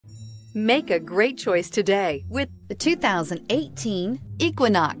Make a great choice today with the 2018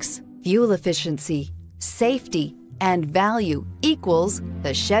 Equinox. Fuel efficiency, safety, and value equals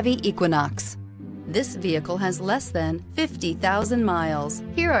the Chevy Equinox. This vehicle has less than 50,000 miles.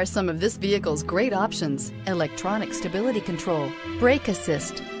 Here are some of this vehicle's great options: electronic stability control, brake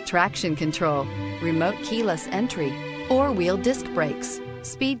assist, traction control, remote keyless entry, four-wheel disc brakes,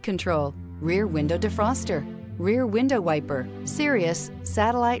 speed control, rear window defroster, rear window wiper, Sirius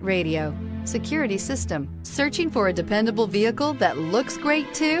satellite radio, security system. Searching for a dependable vehicle that looks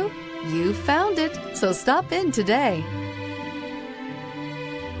great too? You found it, so stop in today.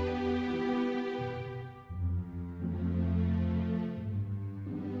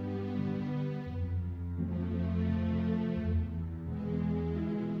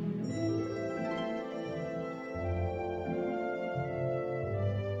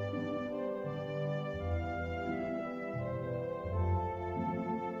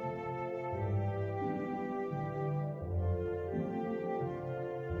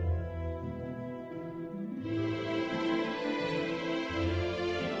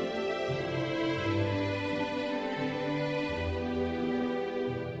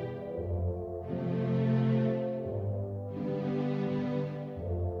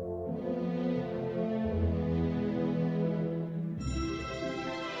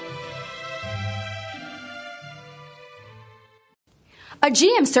 A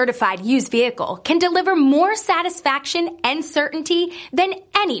GM-certified used vehicle can deliver more satisfaction and certainty than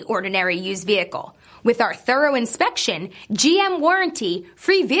any ordinary used vehicle. With our thorough inspection, GM warranty,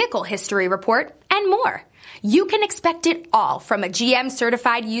 free vehicle history report, and more. You can expect it all from a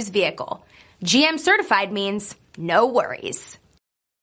GM-certified used vehicle. GM-certified means no worries.